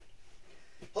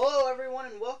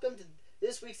and welcome to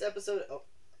this week's episode of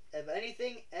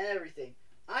Anything and Everything.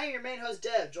 I am your main host,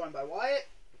 Dev, joined by Wyatt.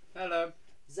 Hello.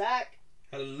 Zach.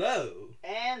 Hello.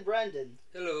 And Brendan.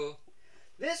 Hello.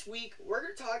 This week, we're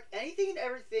going to talk anything and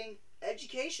everything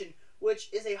education, which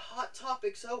is a hot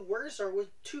topic, so we're going to start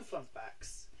with 2 fun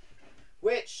facts.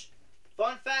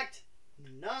 Fun fact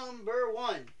number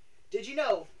 1. Did you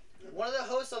know one of the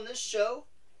hosts on this show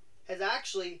has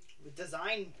actually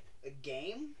designed a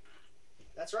game?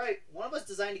 That's right, one of us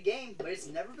designed a game, but it's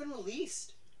never been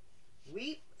released.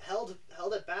 We held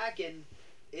it back and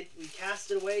we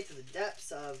cast it away to the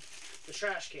depths of the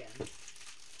trash can.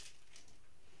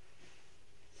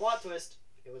 Plot twist,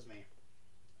 it was me.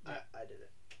 I did it.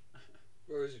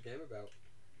 What was your game about?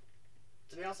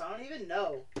 To be honest, I don't even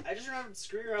know. I just remembered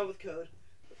screwing around with code.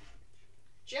 But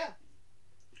yeah.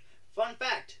 Fun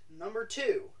fact number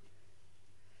 2.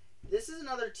 This is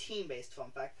another team-based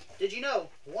fun fact. Did you know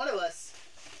one of us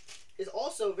is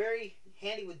also very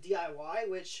handy with DIY,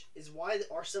 which is why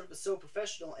our setup is so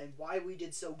professional and why we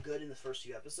did so good in the first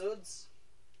few episodes?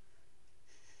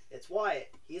 It's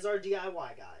Wyatt. He's our DIY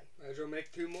guy. Might as well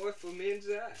make 2 more for me and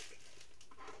Zach.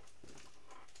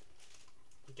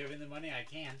 Give me the money, I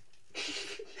can.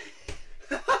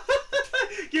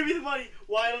 Give me the money.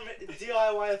 Why don't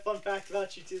DIY a fun fact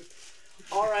about you too?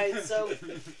 Alright, so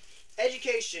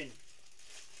education.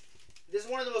 This is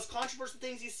one of the most controversial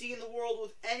things you see in the world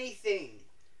with anything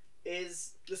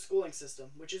is the schooling system,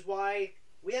 which is why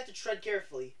we have to tread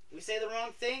carefully. We say the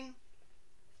wrong thing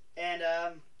and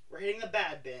we're hitting the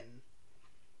bad bin.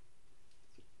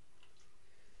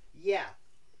 Yeah.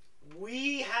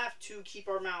 We have to keep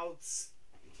our mouths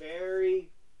very,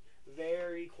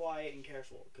 very quiet and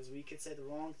careful, because we could say the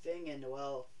wrong thing and,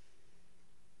 well,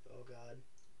 oh god,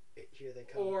 here they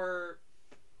come. Or,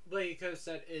 like you could have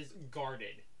said, is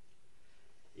guarded.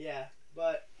 Yeah,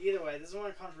 but either way, this is one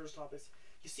of the controversial topics.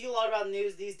 You see a lot about the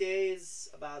news these days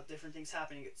about different things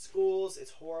happening at schools.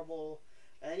 It's horrible.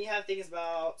 And then you have things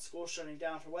about schools shutting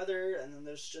down for weather, and then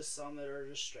there's just some that are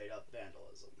just straight up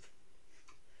vandalism.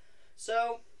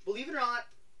 So, believe it or not,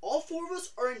 all 4 of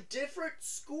us are in different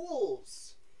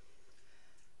schools.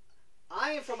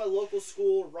 I am from a local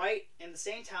school right in the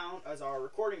same town as our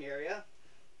recording area.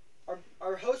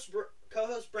 Our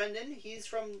co-host Brendan, he's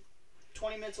from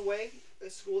 20 minutes away, a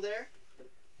school there.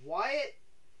 Wyatt,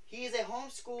 he is a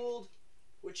homeschooled,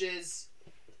 which is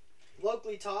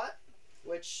locally taught,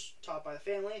 which taught by the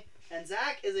family. And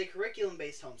Zach is a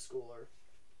curriculum-based homeschooler.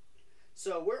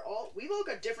 So we've all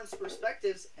got different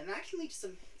perspectives, and that can lead to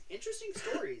some interesting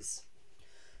stories.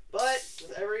 But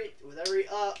with every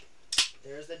up,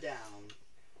 there's the down.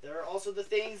 There are also the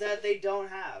things that they don't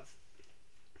have.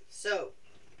 So,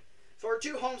 for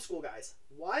 2 homeschool guys,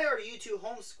 why are you 2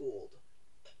 homeschooled?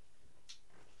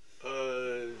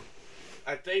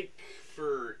 I think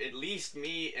for at least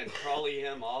me and probably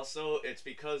him also, it's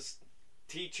because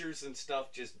teachers and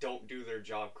stuff just don't do their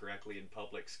job correctly in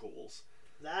public schools.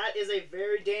 That is a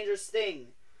very dangerous thing.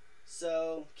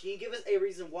 So, can you give us a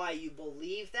reason why you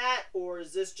believe that, or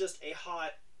is this just a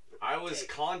hot I was take?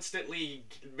 Constantly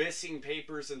missing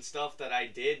papers and stuff that I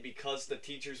did because the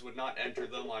teachers would not enter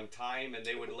them on time, and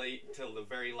they would wait till the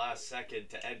very last second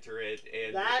to enter it.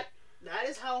 And That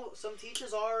is how some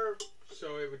teachers are.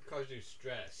 So it would cause you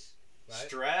stress, right?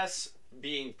 Stress,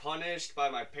 being punished by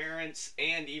my parents,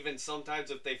 and even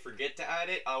sometimes if they forget to add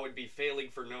it, I would be failing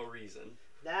for no reason.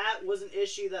 That was an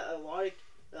issue that a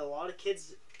lot of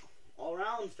kids all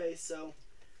around face. So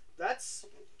that's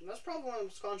probably one of the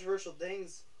most controversial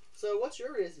things. So what's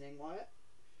your reasoning, Wyatt?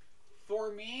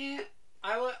 For me,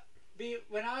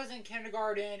 when I was in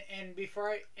kindergarten and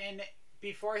before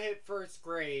I hit first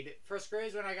grade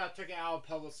is when I got taken out of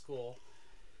public school.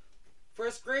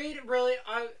 First grade,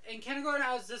 in kindergarten,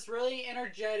 I was just really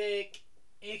energetic,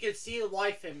 and you could see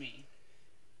life in me.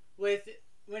 When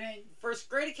first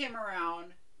grade came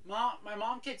around, my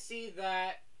mom could see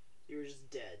that You were just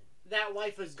dead. that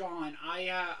life was gone. I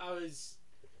was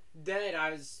dead.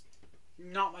 I was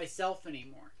not myself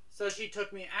anymore. So she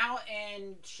took me out,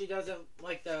 and she doesn't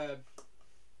like the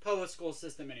public school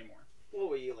system anymore. What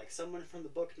were you, like someone from the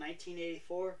book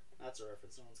 1984? That's a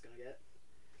reference no one's gonna get.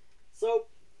 So,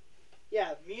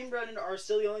 yeah, me and Brendan are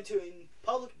still the only 2 in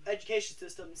public education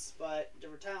systems, but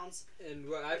different towns. And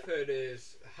what I've heard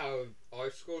is how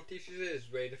our school teaches it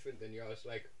is way different than yours.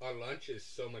 Like, our lunch is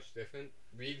so much different.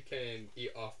 We can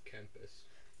eat off campus.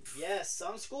 Yes,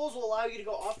 some schools will allow you to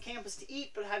go off campus to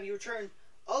eat, but have you return.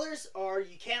 Others are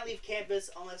you can't leave campus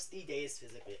unless the day is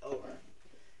physically over.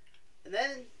 And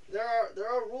then there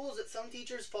are rules that some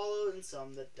teachers follow and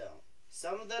some that don't.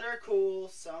 Some that are cool,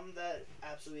 some that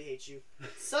absolutely hate you,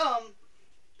 some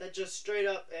that just straight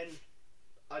up and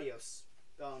Adios.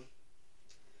 Gone.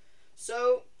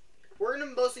 So, we're going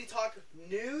to mostly talk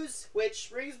news, which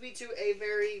brings me to a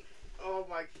very, oh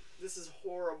my, this is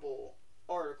horrible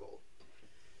article.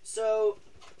 So,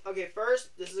 okay,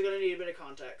 first, this is going to need a bit of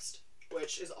context,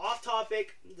 which is off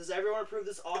topic. Does everyone approve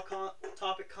this off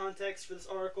topic context for this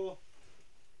article?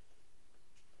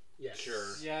 Yes.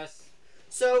 Sure. Yes.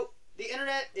 So, the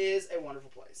internet is a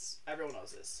wonderful place. Everyone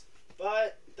knows this.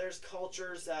 But there's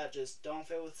cultures that just don't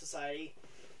fit with society.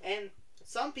 And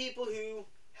some people who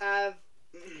have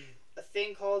a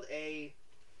thing called a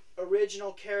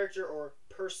original character or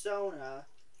persona,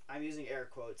 I'm using air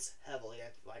quotes heavily,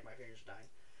 like my fingers are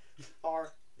dying,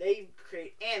 they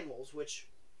create animals, which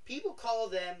people call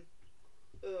them,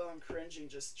 I'm cringing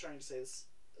just trying to say this,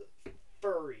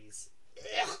 furries.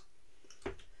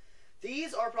 Ugh.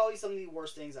 These are probably some of the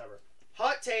worst things ever.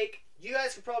 Hot take, you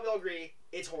guys could probably all agree,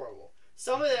 it's horrible.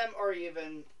 Some of them are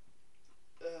even,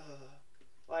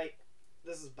 like,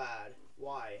 this is bad.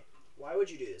 Why? Why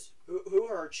would you do this? Who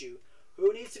hurt you?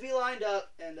 Who needs to be lined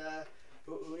up? And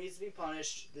who needs to be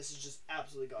punished? This is just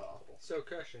absolutely god awful. So,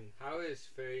 question: how is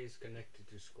furries connected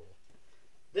to school?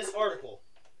 This article.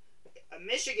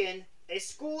 Michigan, a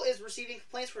school is receiving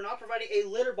complaints for not providing a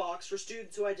litter box for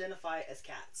students who identify as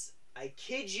cats. I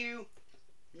kid you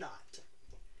not.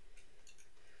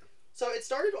 So it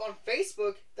started on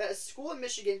Facebook that a school in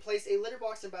Michigan placed a litter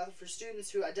box in the bathroom for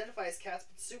students who identify as cats,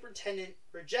 but the superintendent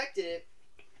rejected it,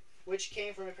 which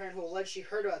came from a parent who alleged she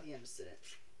heard about the incident.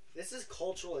 This is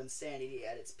cultural insanity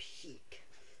at its peak.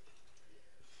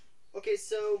 Okay,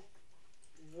 so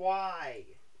why?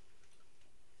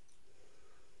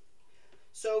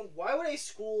 So why would a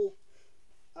school,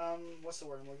 what's the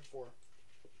word I'm looking for?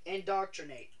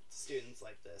 Indoctrinate students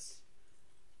like this?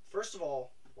 First of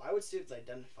all, why would students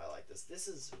identify like this? This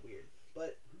is weird.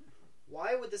 But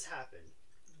why would this happen?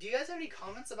 Do you guys have any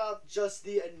comments about just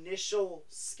the initial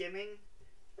skimming?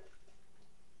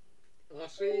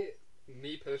 Honestly,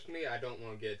 me personally, I don't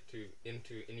want to get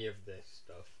into any of this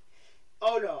stuff.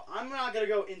 Oh no, I'm not going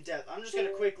to go in depth. I'm just going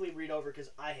to quickly read over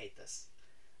because I hate this.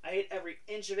 I hate every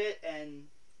inch of it, and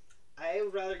I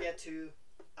would rather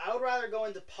go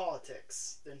into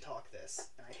politics than talk this.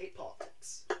 And I hate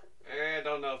politics. I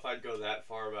don't know if I'd go that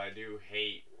far, but I do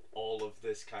hate all of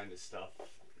this kind of stuff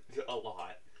a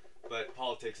lot. But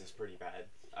politics is pretty bad.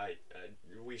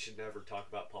 We should never talk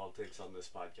about politics on this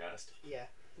podcast. Yeah.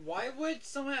 Why would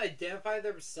someone identify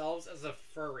themselves as a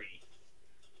furry?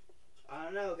 I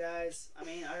don't know, guys. I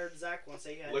mean, I heard Zach once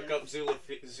say he had... Look up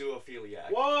zoophiliac.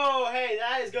 Whoa, hey,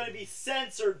 that is going to be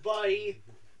censored, buddy.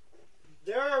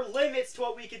 There are limits to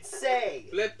what we could say.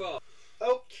 Flip off.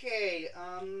 Okay,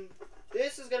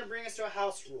 this is going to bring us to a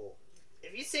house rule.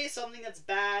 If you say something that's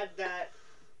bad, that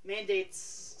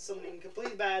mandates something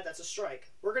completely bad, that's a strike.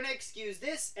 We're going to excuse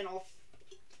this and all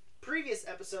previous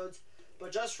episodes,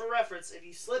 but just for reference, if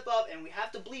you slip up and we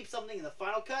have to bleep something in the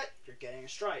final cut, you're getting a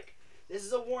strike. This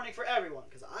is a warning for everyone,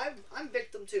 because I'm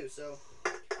victim too, so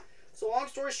long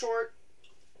story short,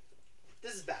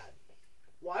 this is bad.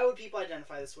 Why would people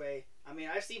identify this way? I mean,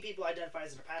 I've seen people identify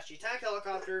as an Apache attack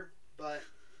helicopter, but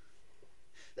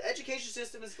the education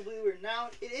system is completely weird. Now,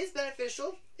 it is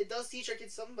beneficial. It does teach our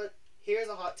kids something, but here's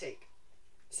a hot take.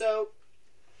 So,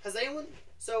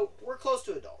 we're close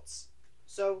to adults.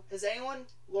 So, has anyone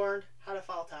learned how to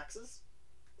file taxes?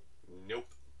 Nope.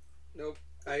 Nope.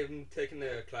 I'm taking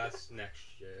a class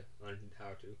next year on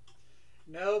how to.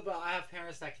 No, but I have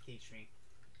parents that can teach me.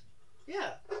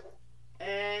 Yeah.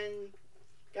 And,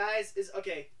 guys,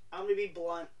 okay, I'm going to be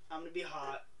blunt. I'm going to be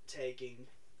hot taking.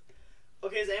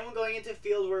 Okay, is anyone going into a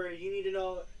field where you need to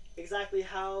know exactly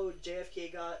how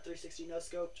JFK got 360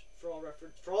 no-scoped for all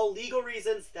reference? For all legal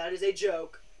reasons, that is a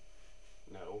joke.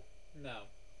 No. No.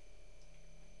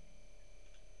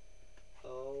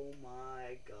 Oh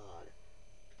my god.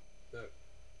 Look.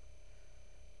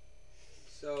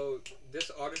 So, this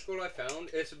article I found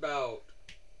is about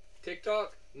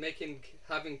TikTok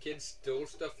having kids steal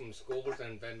stuff from schools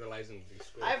and vandalizing these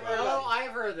schools.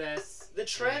 I've heard this. The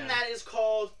trend that is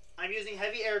called, I'm using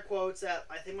heavy air quotes that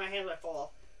I think my hand might fall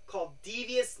off, called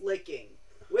devious licking.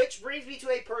 Which brings me to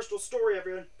a personal story,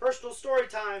 everyone. Personal story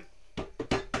time.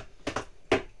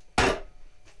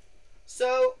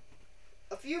 So,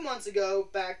 a few months ago,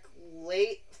 back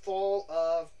late fall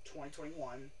of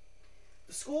 2021,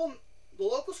 the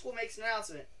local school makes an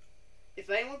announcement. If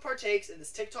anyone partakes in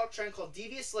this TikTok trend called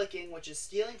devious licking, which is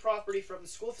stealing property from the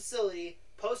school facility,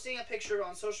 posting a picture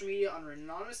on social media under an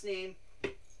anonymous name,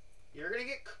 you're going to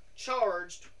get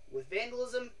charged with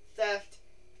vandalism, theft,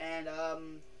 and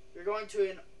you're going to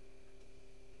an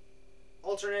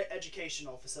alternate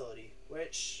educational facility,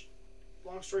 which,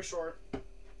 long story short,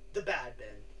 the bad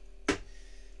bin.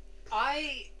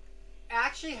 I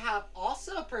actually have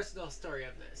also a personal story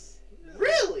of this.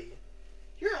 Really?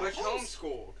 You're Which homeschooled.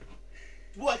 homeschooled?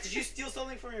 What? Did you steal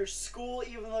something from your school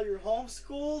even though you're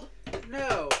homeschooled?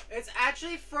 No, it's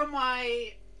actually from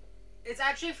my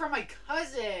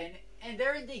cousin, and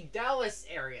they're in the Dallas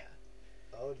area.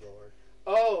 Oh lord.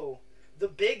 Oh, the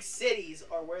big cities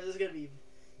are where this is gonna be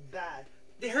bad.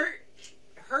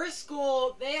 Her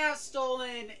school, they have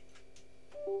stolen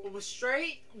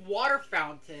straight water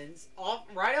fountains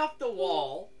right off the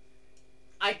wall.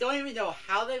 I don't even know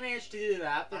how they managed to do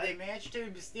that, but they managed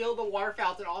to steal the water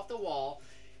fountain off the wall.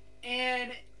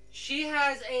 And she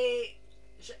has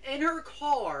in her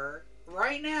car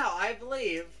right now, I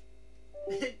believe,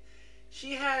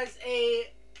 she has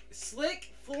a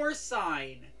slick floor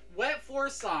sign, wet floor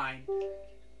sign,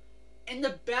 in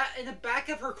the back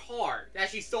of her car that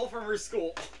she stole from her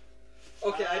school.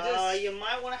 Okay, you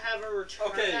might want to have her return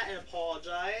that and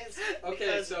apologize.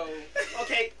 Okay, so...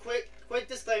 Okay, quick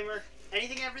disclaimer.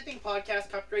 Anything and Everything podcast,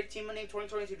 copyright Team Name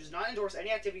 2022 does not endorse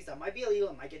any activities that might be illegal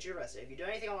and might get you arrested. If you do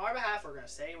anything on our behalf, we're going to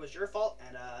say it was your fault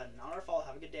and not our fault.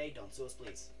 Have a good day. Don't sue us,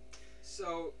 please.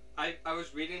 So, I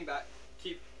was reading that...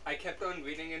 I kept on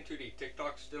reading into the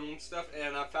TikTok stolen stuff,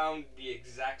 and I found the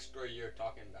exact story you're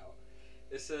talking about.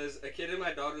 It says, a kid in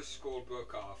my daughter's school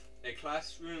broke off a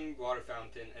classroom water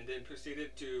fountain and then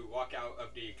proceeded to walk out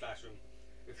of the classroom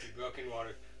with the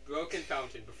broken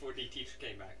fountain before the teacher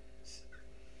came back.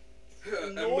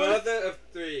 A mother of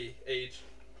three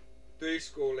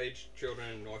school-aged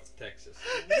children in North Texas.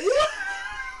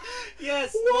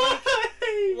 Yes,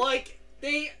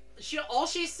 all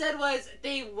she said was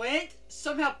they went,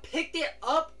 somehow picked it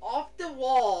up off the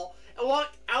wall, and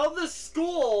walked out of the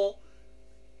school,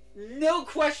 no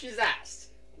questions asked.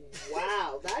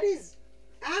 Wow, that is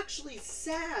actually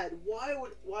sad. Why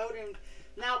would anyone...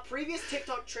 Now, previous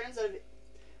TikTok trends that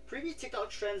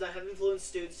have influenced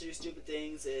students to do stupid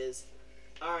things is,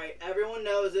 alright, everyone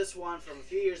knows this one from a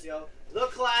few years ago, the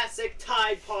classic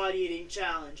Tide Pod eating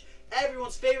challenge.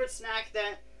 Everyone's favorite snack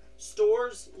that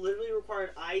stores literally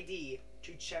required ID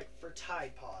to check for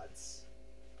Tide Pods.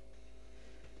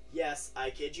 Yes,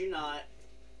 I kid you not.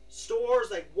 Stores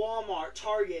like Walmart,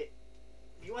 Target,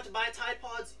 if you want to buy Tide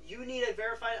Pods, you need a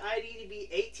verified ID to be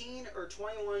 18 or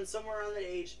 21, somewhere around that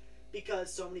age,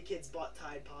 because so many kids bought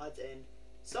Tide Pods, and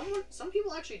some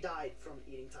people actually died from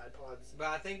eating Tide Pods. But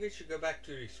I think we should go back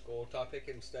to the school topic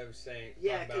instead of talking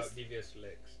about devious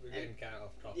licks. We're getting kind of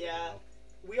off topic. Yeah, now.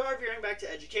 we are veering back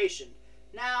to education.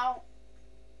 Now,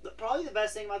 probably the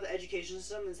best thing about the education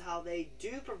system is how they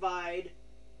do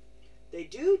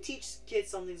teach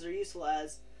kids some things that are useful.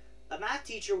 As a math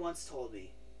teacher once told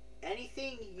me,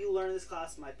 anything you learn in this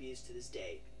class might be used to this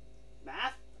day.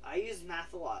 Math, I use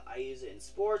math a lot. I use it in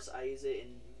sports, I use it in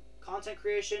content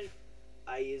creation,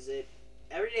 I use it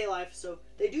everyday life. So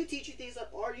they do teach you things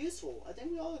that are useful. I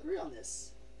think we all agree on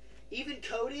this. Even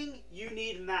coding, you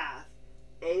need math.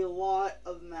 A lot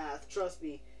of math. Trust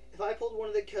me. If I pulled one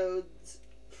of the codes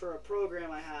for a program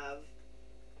I have,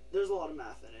 there's a lot of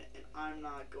math in it, and I'm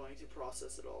not going to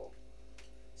process it all.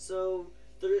 So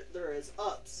there is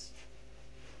ups.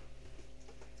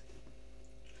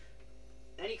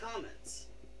 Any comments?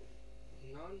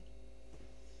 None?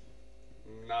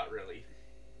 Not really.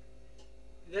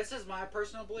 This is my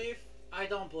personal belief. I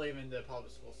don't believe in the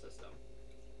public school system.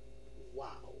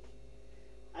 Wow.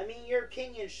 I mean, your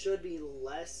opinion should be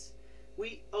less...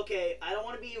 I don't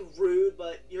want to be rude,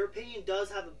 but your opinion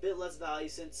does have a bit less value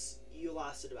since you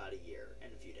lasted about a year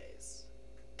and a few days.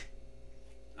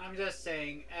 I'm just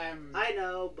saying, I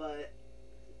know, but...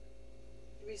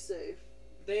 be safe.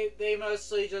 They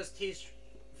mostly just teach,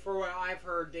 for what I've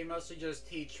heard, they mostly just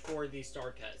teach for the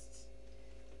STAR tests.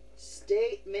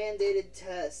 State-mandated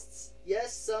tests.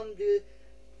 Yes, some do.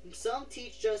 Some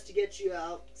teach just to get you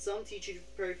out. Some teach you to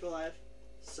prepare you for life.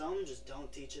 Some just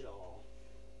don't teach at all.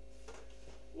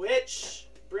 Which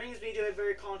brings me to a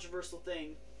very controversial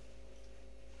thing.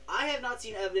 I have not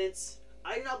seen evidence.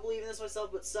 I do not believe in this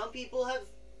myself, but some people have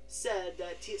said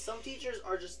that some teachers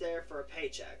are just there for a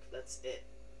paycheck. That's it.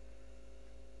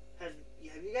 Have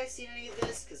you guys seen any of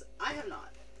this? Because I have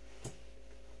not.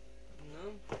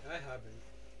 No, I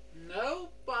haven't. No,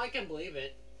 but I can believe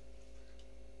it.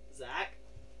 Zach,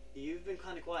 you've been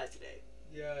kind of quiet today.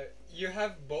 Yeah, you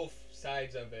have both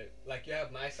sides of it. Like, you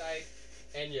have my side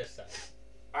and your side.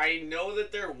 I know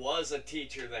that there was a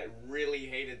teacher that really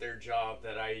hated their job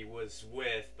that I was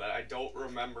with, but I don't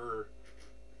remember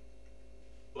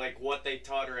like what they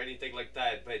taught or anything like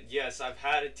that. But yes, I've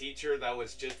had a teacher that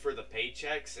was just for the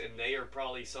paychecks, and they are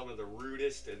probably some of the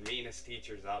rudest and meanest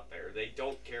teachers out there. They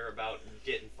don't care about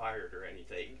getting fired or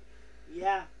anything.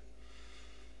 Yeah,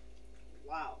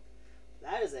 Wow.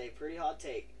 That is a pretty hot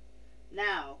take.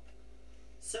 Now,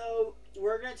 so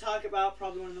we're going to talk about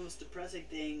probably one of the most depressing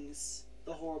things,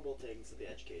 the horrible things of the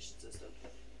education system.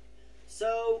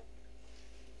 So,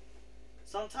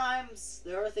 sometimes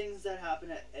there are things that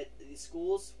happen at these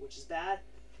schools, which is bad.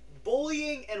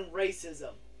 Bullying and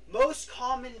racism. Most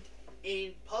common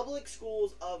in public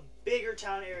schools of bigger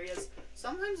town areas,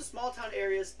 sometimes the small town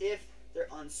areas if they're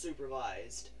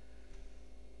unsupervised.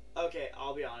 Okay,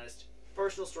 I'll be honest.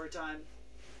 Personal story time.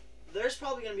 There's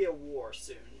probably going to be a war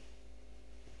soon.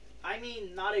 I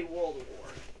mean, not a world war,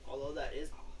 although that is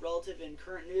relative in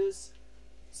current news.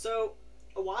 So,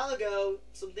 a while ago,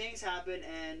 some things happened,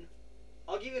 and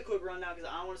I'll give you a quick rundown because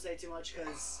I don't want to say too much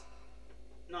because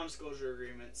non-disclosure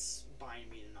agreements bind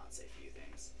me to not say a few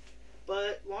things.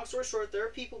 But, long story short,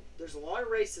 there's a lot of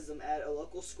racism at a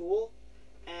local school,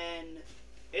 and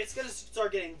it's going to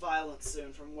start getting violent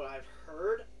soon from what I've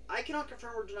heard. I cannot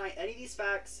confirm or deny any of these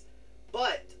facts,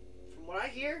 but from what I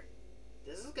hear,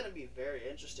 this is going to be very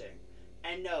interesting.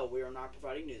 And no, we are not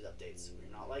providing news updates.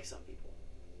 We're not like some people.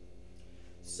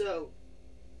 So,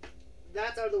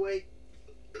 that's out of the way.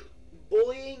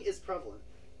 Bullying is prevalent.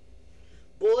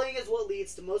 Bullying is what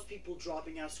leads to most people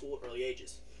dropping out of school at early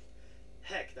ages.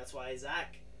 Heck, that's why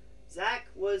Zach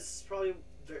was probably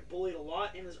bullied a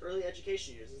lot in his early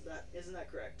education years. Isn't that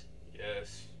correct?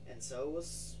 Yes. And so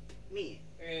was me.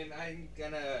 And I'm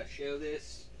gonna share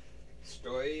this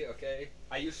story, okay?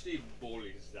 I used to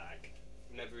bully Zach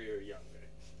whenever you were younger.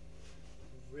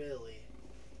 Really?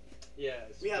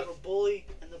 Yes. We have a bully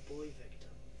and the bully victim.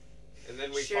 And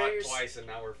then we Share fought your twice and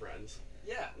now we're friends.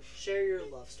 Yeah. Share your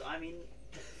love story. I mean,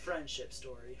 friendship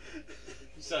story.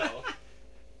 So,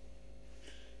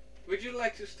 would you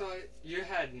like to start? You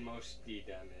had most D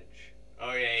damage.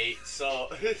 Okay, so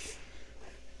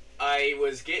I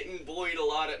was getting bullied a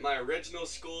lot at my original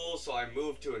school, so I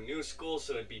moved to a new school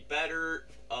so it'd be better.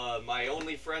 My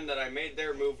only friend that I made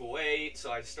there moved away,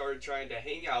 so I started trying to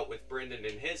hang out with Brendan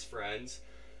and his friends.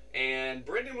 And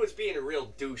Brendan was being a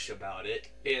real douche about it,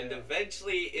 and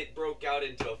eventually it broke out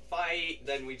into a fight.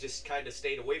 Then we just kind of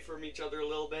stayed away from each other a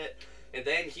little bit, and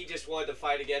then he just wanted to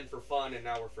fight again for fun, and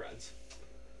now we're friends.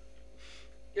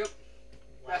 Yep.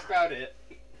 Wow. That's about it.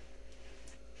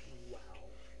 Wow.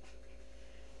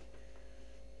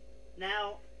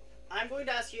 Now, I'm going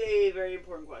to ask you a very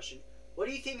important question. What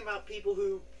do you think about people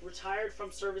who retired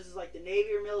from services like the Navy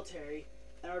or military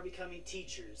and are becoming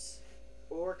teachers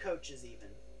or coaches even?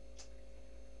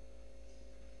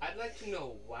 I'd like to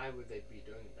know why would they be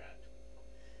doing that.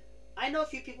 I know a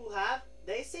few people who have.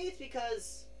 They say it's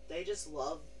because they just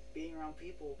love being around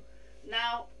people.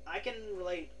 Now, I can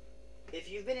relate.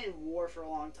 If you've been in war for a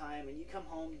long time and you come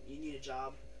home, you need a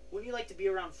job, wouldn't you like to be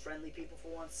around friendly people for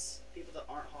once? People that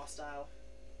aren't hostile?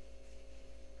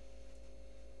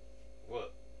 Well,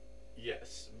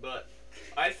 yes, but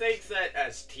I think that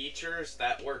as teachers,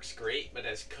 that works great, but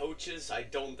as coaches, I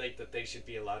don't think that they should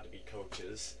be allowed to be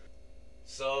coaches.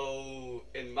 So,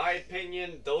 in my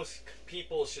opinion, those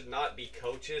people should not be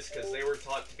coaches because they were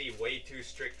taught to be way too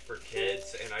strict for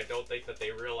kids, and I don't think that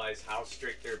they realize how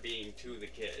strict they're being to the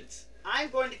kids.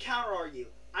 I'm going to counter argue.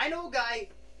 I know a guy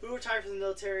who retired from the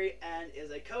military and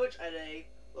is a coach at a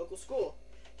local school.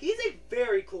 He's a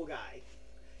very cool guy.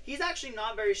 He's actually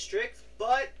not very strict,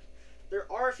 but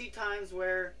there are a few times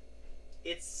where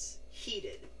it's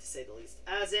heated, to say the least.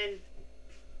 As in,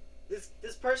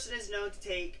 this person is known to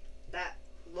take that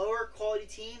lower quality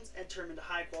teams and turn them into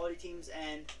high quality teams,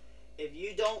 and if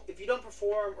you don't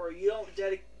perform or you don't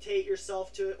dedicate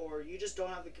yourself to it or you just don't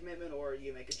have the commitment or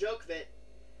you make a joke of it,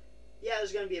 yeah,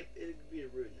 there's gonna be a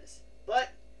rudeness. But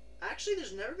actually,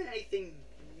 there's never been anything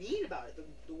mean about it.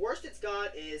 The worst it's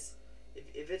got is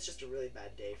if it's just a really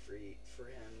bad day for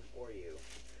him or you.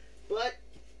 But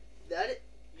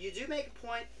you do make a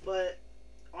point. But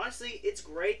honestly, it's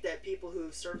great that people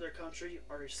who serve their country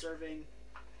are serving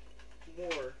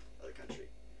more of the country.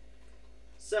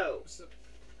 So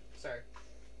Sorry.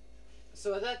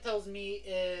 So what that tells me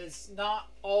is not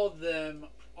all of them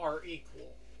are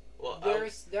equal. Well,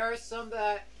 There are some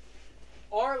that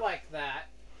are like that,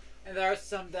 and there are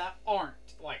some that aren't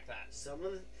like that. some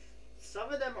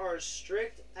of them are as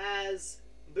strict as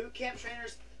boot camp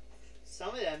trainers. Some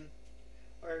of them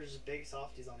are just big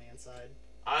softies on the inside.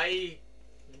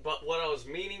 But what I was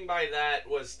meaning by that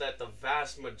was that the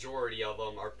vast majority of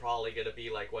them are probably going to be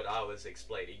like what I was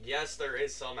explaining. Yes, there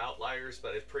is some outliers,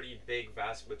 but a pretty big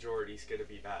vast majority is going to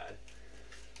be bad.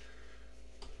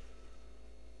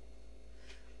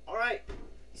 Alright,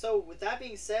 so with that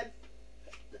being said,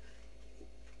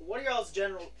 what are y'all's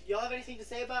general... Y'all have anything to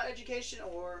say about education,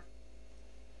 or...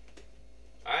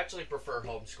 I actually prefer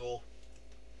homeschool.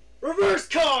 Reverse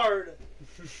card!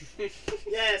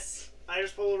 Yes, I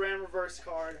just pulled a random reverse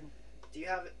card. Do you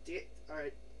have it?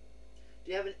 Alright.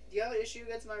 Do you have an issue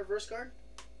against my reverse card?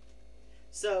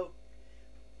 So,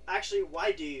 actually,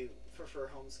 why do you prefer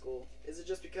homeschool? Is it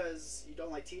just because you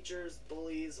don't like teachers,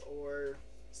 bullies, or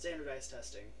standardized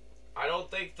testing? I don't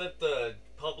think that the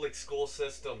public school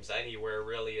systems anywhere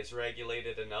really is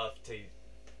regulated enough to...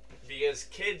 Because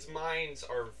kids' minds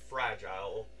are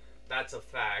fragile. That's a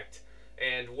fact.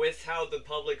 And with how the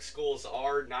public schools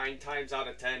are, 9 times out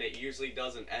of 10, it usually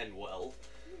doesn't end well.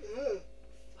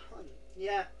 Fun.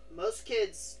 Yeah, most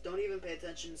kids don't even pay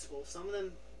attention in school. Some of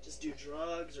them just do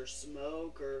drugs or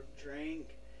smoke or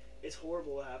drink. It's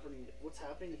horrible what's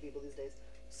happening to people these days.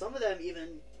 Some of them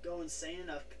even go insane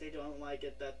enough they don't like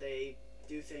it that they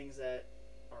do things that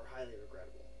are highly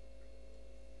regrettable.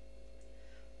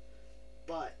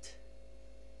 But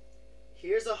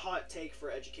here's a hot take for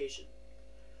education.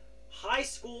 High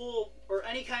school or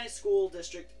any kind of school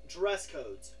district dress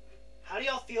codes. How do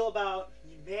y'all feel about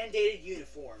mandated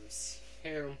uniforms?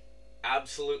 Him.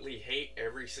 Absolutely hate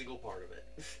every single part of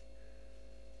it.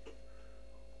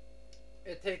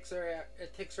 It takes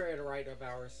away a right of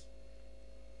ours.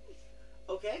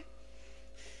 Okay.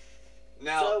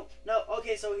 Now,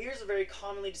 So here's a very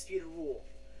commonly disputed rule.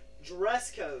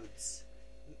 Dress codes.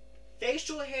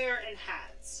 Facial hair and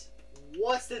hats.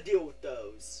 What's the deal with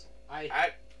those? I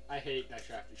hate that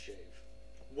you have to shave.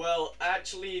 well,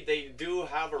 actually, they do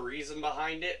have a reason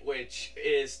behind it, which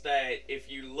is that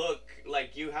if you look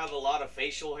like you have a lot of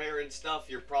facial hair and stuff,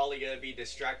 you're probably going to be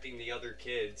distracting the other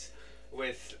kids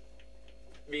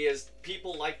because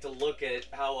people like to look at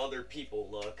how other people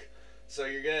look. So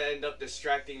you're going to end up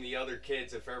distracting the other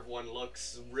kids if everyone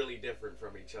looks really different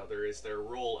from each other, is their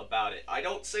rule about it. I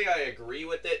don't say I agree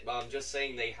with it, but I'm just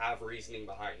saying they have reasoning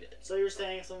behind it. So you're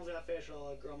saying if someone's got facial,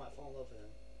 a girl might fall in love with him.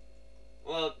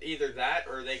 Well, either that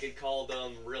or they could call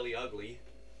them really ugly.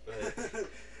 But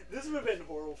This would have been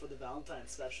horrible for the Valentine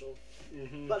special.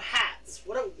 Mm-hmm. But hats.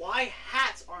 Why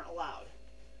hats aren't allowed?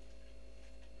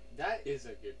 That is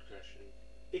a good question.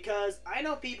 Because I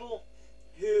know people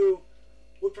who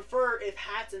would prefer if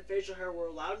hats and facial hair were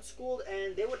allowed in school,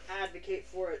 and they would advocate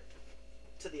for it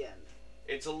to the end.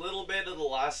 it's a little bit of the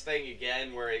last thing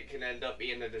again where it can end up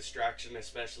being a distraction,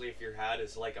 especially if your hat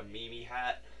is like a Mimi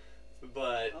hat.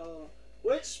 But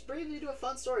Which brings me to a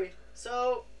fun story.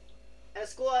 So, at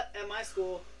my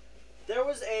school, there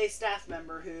was a staff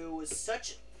member who was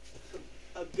such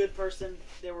a good person.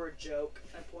 They were a joke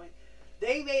at a point.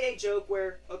 They made a joke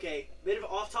where, okay, bit of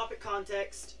off-topic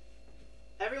context.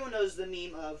 Everyone knows the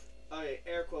meme of,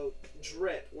 air quote,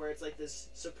 drip, where it's like this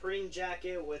Supreme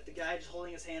jacket with the guy just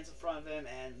holding his hands in front of him,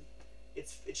 and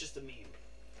it's just a meme.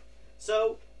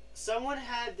 So, someone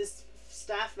had this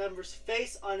staff member's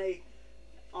face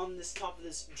on this top of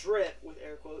this drip, with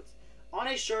air quotes, on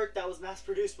a shirt that was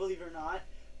mass-produced, believe it or not.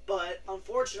 But,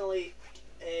 unfortunately,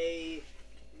 a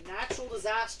natural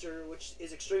disaster, which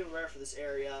is extremely rare for this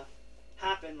area,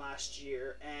 happened last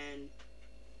year, and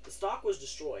the stock was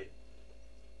destroyed.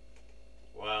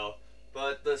 well,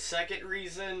 but the second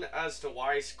reason as to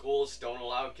why schools don't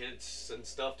allow kids and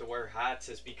stuff to wear hats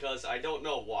is because I don't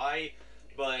know why,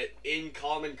 but in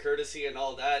common courtesy and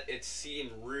all that, it's seen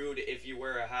rude if you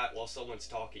wear a hat while someone's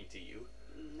talking to you.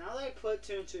 Now that I put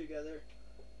two and two together,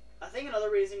 I think another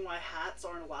reason why hats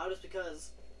aren't allowed is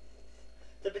because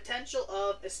the potential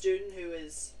of a student who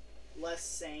is less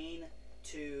sane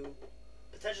to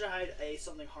potentially hide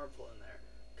something harmful in there.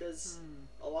 Because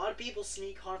a lot of people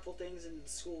sneak harmful things in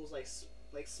schools,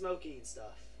 like smoking and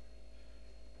stuff.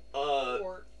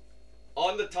 Or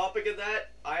On the topic of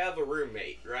that, I have a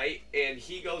roommate, right? And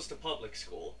he goes to public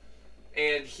school.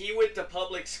 And he went to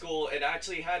public school and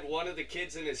actually had one of the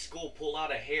kids in his school pull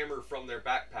out a hammer from their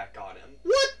backpack on him.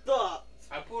 What the?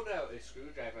 I pulled out a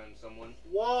screwdriver on someone.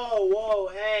 Whoa,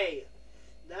 hey.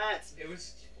 It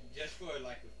was just for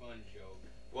like a fun joke.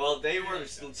 Well, they were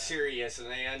serious and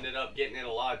they ended up getting in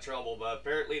a lot of trouble, but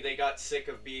apparently they got sick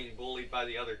of being bullied by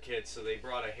the other kids, so they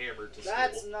brought a hammer to school.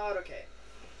 That's not okay.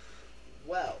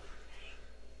 Well,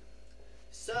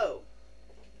 so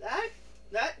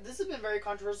this has been very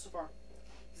controversial so far.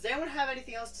 Does anyone have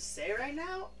anything else to say right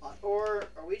now, or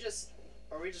are we just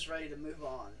ready to move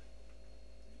on?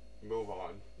 Move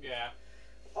on. Yeah.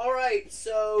 All right,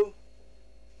 so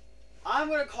I'm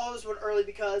gonna call this one early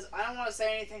because I don't want to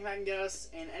say anything that can get us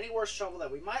in any worse trouble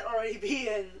that we might already be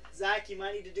in. Zach, you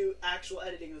might need to do actual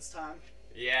editing this time.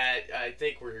 Yeah, I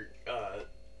think we're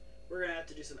gonna have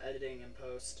to do some editing in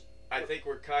post. I think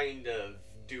we're kind of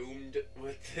doomed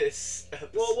with this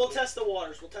episode. We'll test the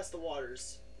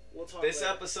waters. We'll talk This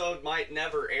later. episode might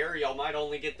never air. Y'all might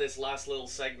only get this last little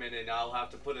segment, and I'll have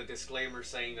to put a disclaimer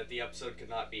saying that the episode could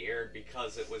not be aired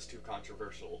because it was too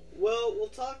controversial.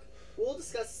 We'll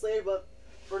discuss this later, but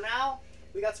for now,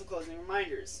 we got some closing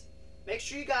reminders. Make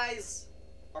sure you guys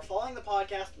are following the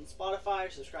podcast on Spotify, or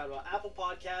subscribe on Apple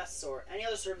Podcasts, or any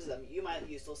other services that you might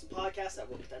use to listen to podcasts that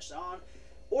we're potentially on.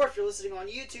 Or if you're listening on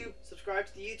YouTube, subscribe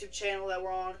to the YouTube channel that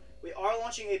we're on. We are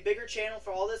launching a bigger channel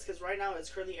for all this because right now it's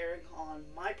currently airing on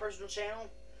my personal channel.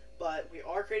 But we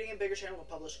are creating a bigger channel to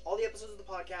publish all the episodes of the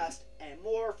podcast and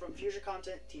more from future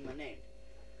content, Team Unnamed.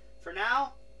 For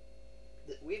now,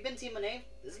 we've been Team Unnamed.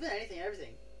 This has been Anything and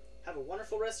Everything. Have a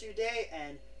wonderful rest of your day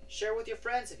and share with your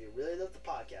friends if you really love the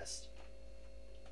podcast.